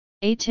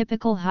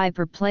Atypical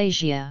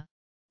hyperplasia,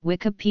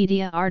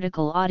 Wikipedia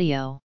article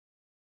audio.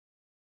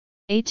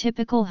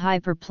 Atypical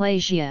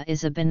hyperplasia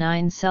is a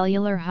benign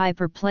cellular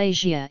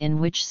hyperplasia in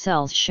which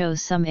cells show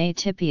some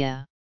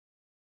atypia.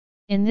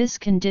 In this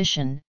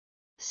condition,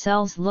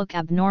 cells look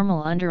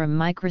abnormal under a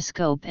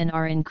microscope and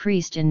are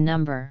increased in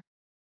number.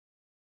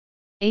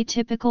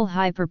 Atypical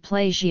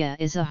hyperplasia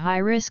is a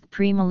high-risk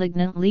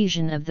premalignant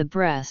lesion of the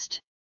breast.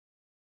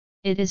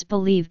 It is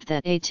believed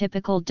that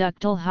atypical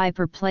ductal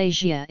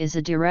hyperplasia is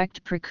a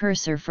direct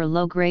precursor for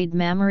low-grade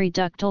mammary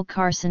ductal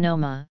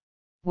carcinoma,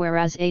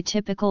 whereas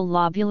atypical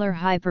lobular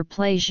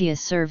hyperplasia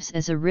serves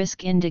as a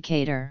risk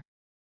indicator.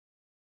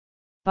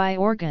 By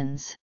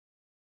organs.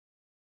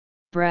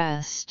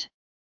 Breast.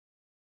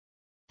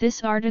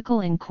 This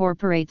article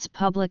incorporates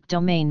public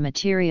domain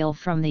material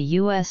from the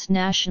U.S.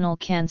 National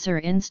Cancer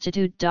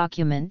Institute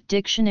document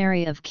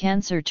Dictionary of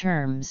Cancer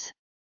Terms.